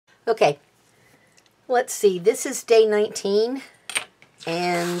Okay, let's see. This is day 19,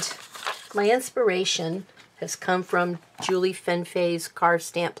 and my inspiration has come from Julie Fen-Fai's Carve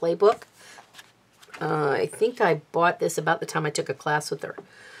Stamp Playbook. I think I bought this about the time I took a class with her.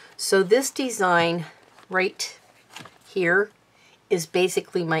 So this design right here is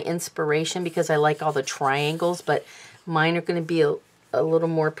basically my inspiration because I like all the triangles, but mine are going to be a little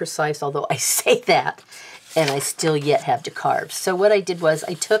more precise, although I say that and I still yet have to carve. So what I did was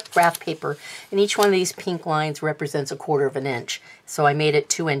I took graph paper, and each one of these pink lines represents 1/4 of an inch. So I made it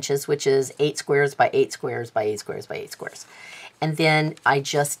 2 inches, which is 8 squares by 8 squares by 8 squares by 8 squares. And then I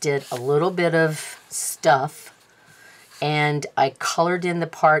just did a little bit of stuff, and I colored in the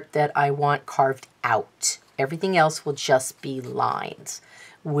part that I want carved out. Everything else will just be lines.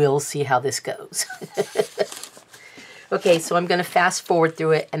 We'll see how this goes. Okay, so I'm going to fast forward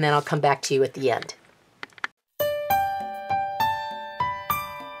through it, and then I'll come back to you at the end.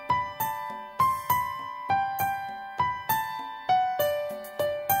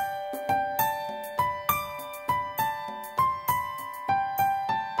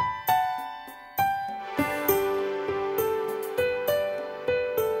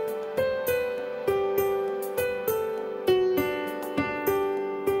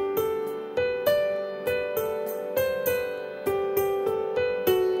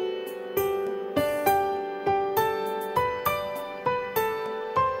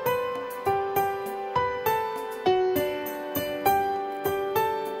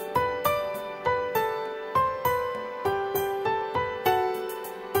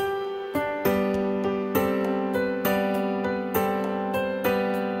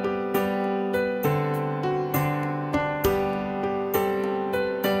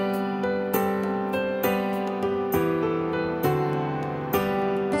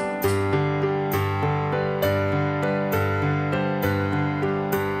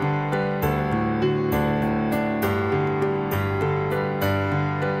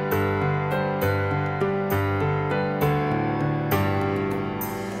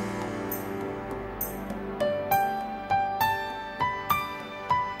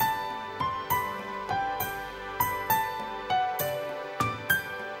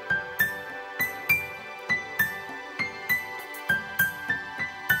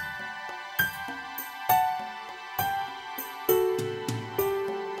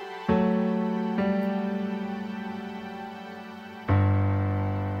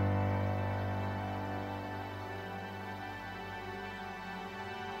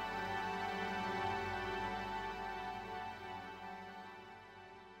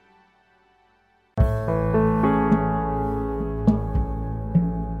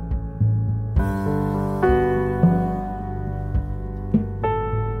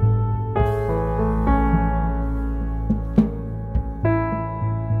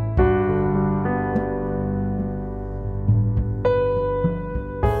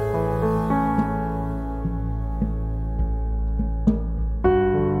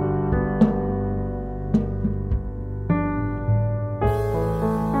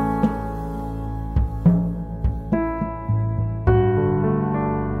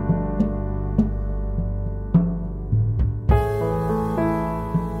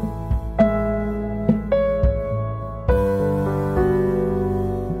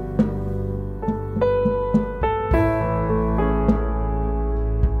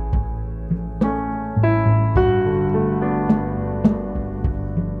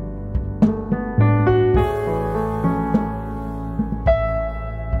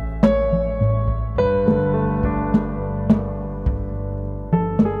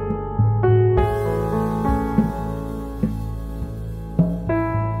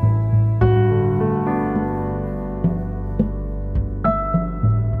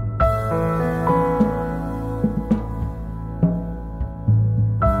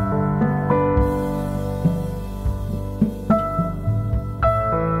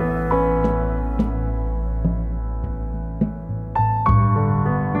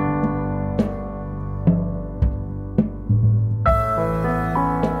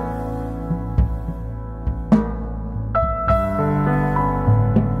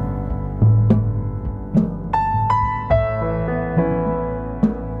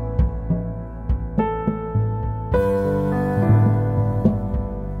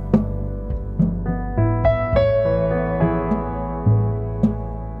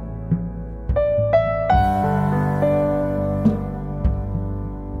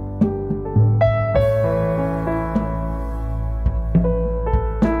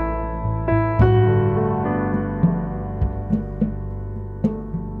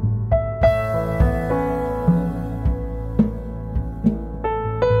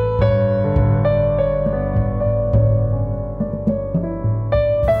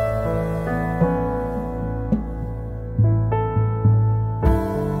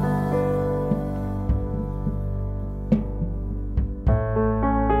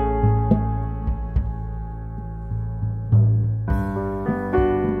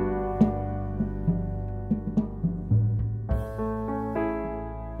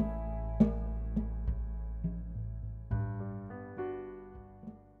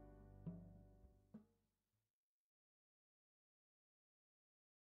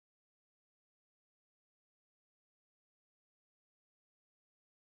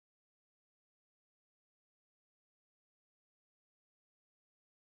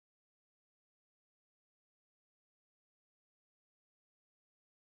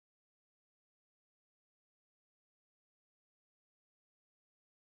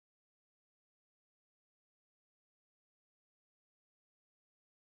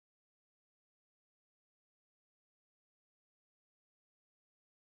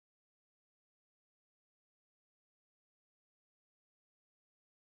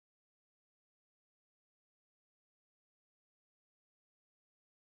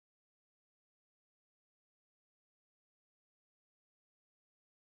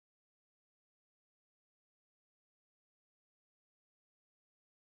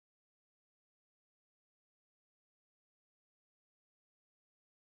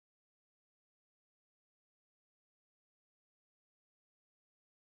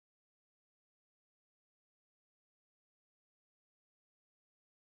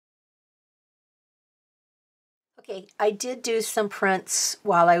 Okay, I did do some prints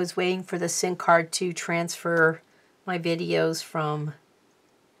while I was waiting for the SIM card to transfer my videos from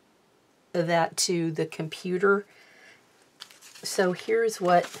that to the computer. So here's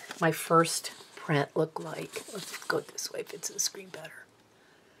what my first print looked like. Let's go this way if it's the screen better.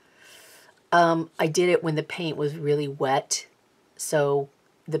 I did it when the paint was really wet, so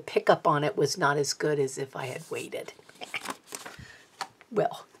the pickup on it was not as good as if I had waited.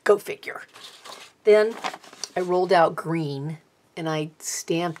 Well, go figure. Then I rolled out green and I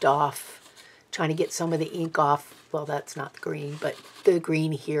stamped off, trying to get some of the ink off. Well, that's not the green, but the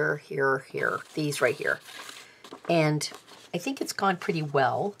green here, here, here, these right here. And I think it's gone pretty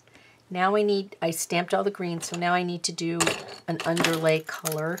well. Now I stamped all the green, so now I need to do an underlay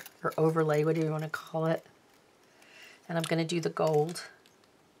color, or overlay, whatever you want to call it. And I'm going to do the gold.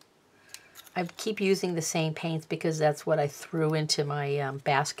 I keep using the same paints because that's what I threw into my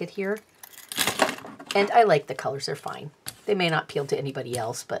basket here. And I like the colors, they're fine. They may not appeal to anybody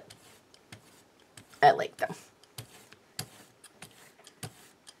else, but I like them.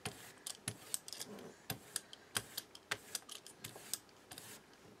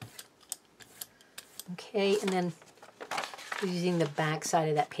 Okay, and then using the back side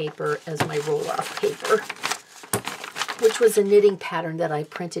of that paper as my roll-off paper, which was a knitting pattern that I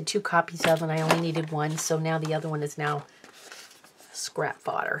printed 2 copies of, and I only needed one, so now the other one is now scrap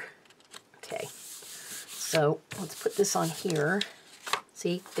fodder. Okay, so let's put this on here.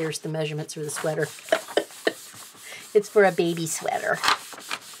 See, there's the measurements for the sweater. It's for a baby sweater.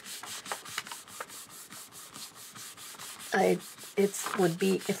 It would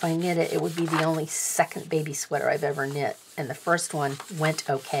be, if I knit it, it would be the only second baby sweater I've ever knit. And the first one went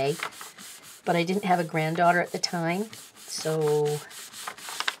okay, but I didn't have a granddaughter at the time, so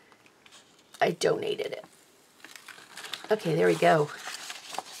I donated it. Okay, there we go.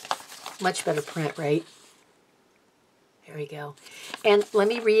 Much better print, right? There we go. And let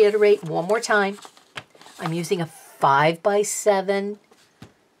me reiterate one more time. I'm using a 5x7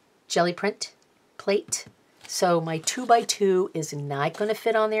 jelly print plate. So my 2x2 is not going to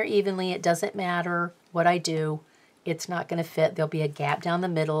fit on there evenly. It doesn't matter what I do. It's not going to fit. There'll be a gap down the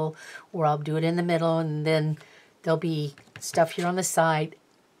middle, or I'll do it in the middle, and then there'll be stuff here on the side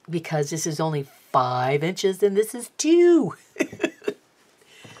because this is only 5 inches and this is 2.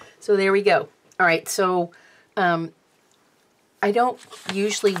 So there we go. All right, so I don't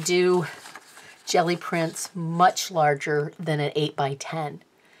usually do jelly prints much larger than an 8x10.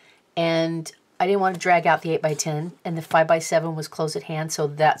 And I didn't want to drag out the 8x10, and the 5x7 was close at hand, so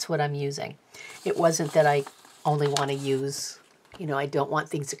that's what I'm using. It wasn't that I only want to use, you know, I don't want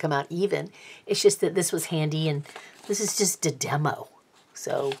things to come out even. It's just that this was handy, and this is just a demo.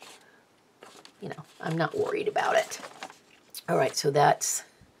 So, you know, I'm not worried about it. All right, so that's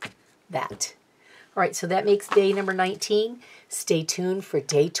that. All right, so that makes day number 19. Stay tuned for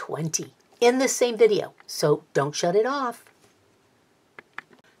day 20 in this same video, so don't shut it off.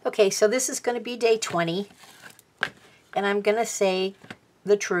 Okay, so this is going to be day 20, and I'm going to say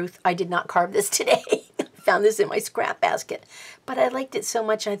the truth. I did not carve this today. I found this in my scrap basket, but I liked it so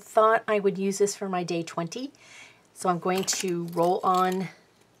much I thought I would use this for my day 20. So I'm going to roll on,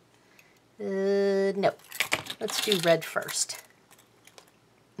 no, let's do red first.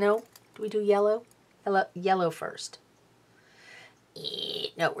 No, do we do yellow? Yellow first.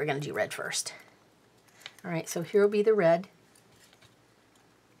 No, we're going to do red first. All right, so here will be the red.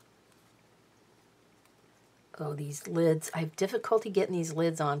 Oh, these lids. I have difficulty getting these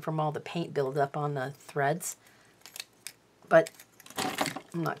lids on from all the paint buildup on the threads. But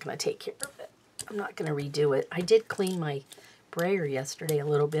I'm not going to take care of it. I'm not going to redo it. I did clean my brayer yesterday a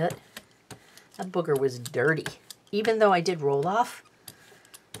little bit. That booger was dirty. Even though I did roll off,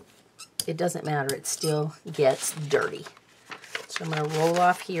 it doesn't matter. It still gets dirty. So I'm going to roll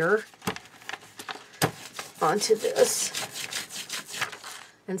off here onto this.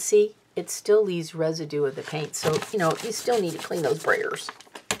 And see? It still leaves residue of the paint, so, you know, you still need to clean those brayers.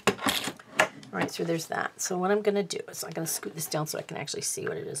 All right, so there's that. So what I'm going to do is I'm going to scoot this down so I can actually see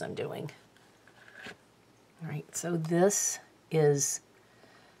what it is I'm doing. All right, so this is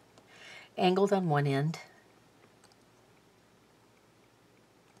angled on one end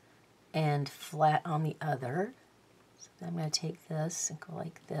and flat on the other. So then I'm going to take this and go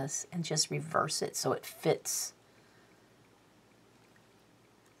like this and just reverse it so it fits.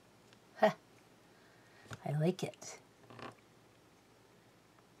 I like it.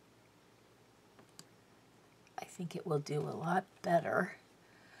 I think it will do a lot better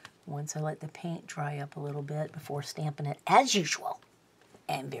once I let the paint dry up a little bit before stamping it, as usual.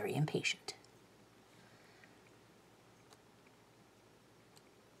 I'm very impatient.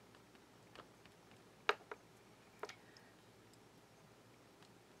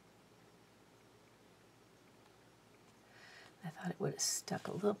 Thought it would have stuck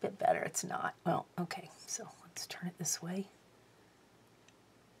a little bit better. It's not. Well, okay, so let's turn it this way.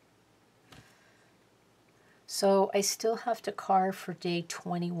 So I still have to carve for day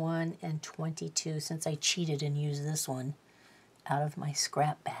 21 and 22 since I cheated and used this one out of my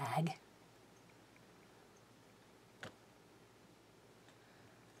scrap bag.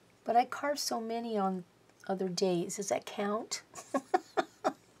 But I carved so many on other days. Does that count?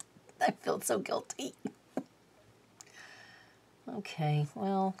 I feel so guilty. Okay,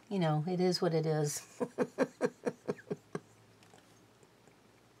 well, you know, it is what it is.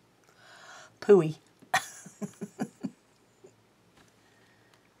 Pooey.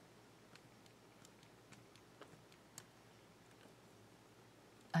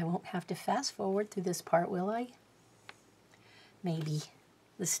 I won't have to fast forward through this part, will I? Maybe.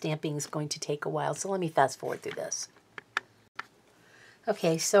 The stamping is going to take a while, so let me fast forward through this.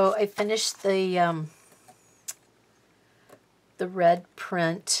 Okay, so I finished the red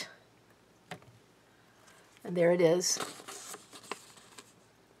print, and there it is.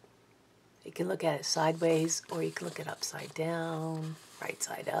 You can look at it sideways, or you can look at it upside down, right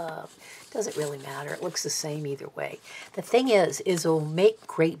side up. Doesn't really matter. It looks the same either way. The thing is it'll make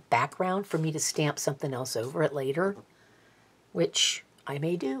great background for me to stamp something else over it later, which I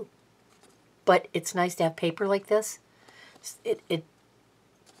may do. But it's nice to have paper like this. It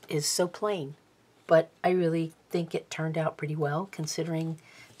is so plain, but I really think it turned out pretty well, considering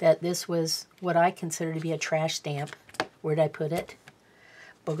that this was what I consider to be a trash stamp. Where'd I put it?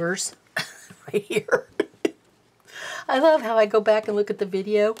 Boogers. Right here. I love how I go back and look at the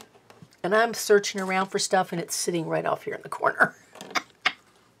video and I'm searching around for stuff and it's sitting right off here in the corner.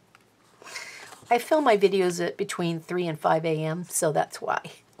 I film my videos at between 3 and 5 a.m. so that's why.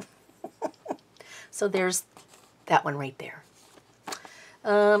 So there's that one right there.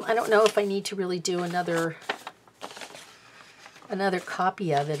 I don't know if I need to really do another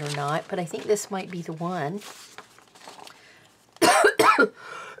copy of it or not, but I think this might be the one.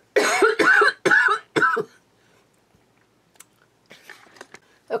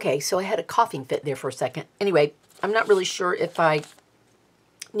 Okay, so I had a coughing fit there for a second. Anyway, I'm not really sure if I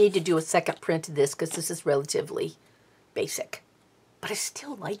need to do a second print of this because this is relatively basic. But I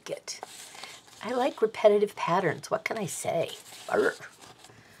still like it. I like repetitive patterns. What can I say? Arr.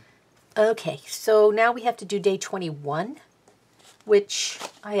 Okay, so now we have to do day 21, which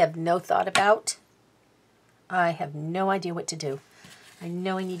I have no thought about. I have no idea what to do. I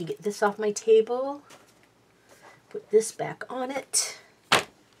know I need to get this off my table, put this back on it,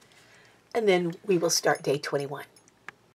 and then we will start day 21.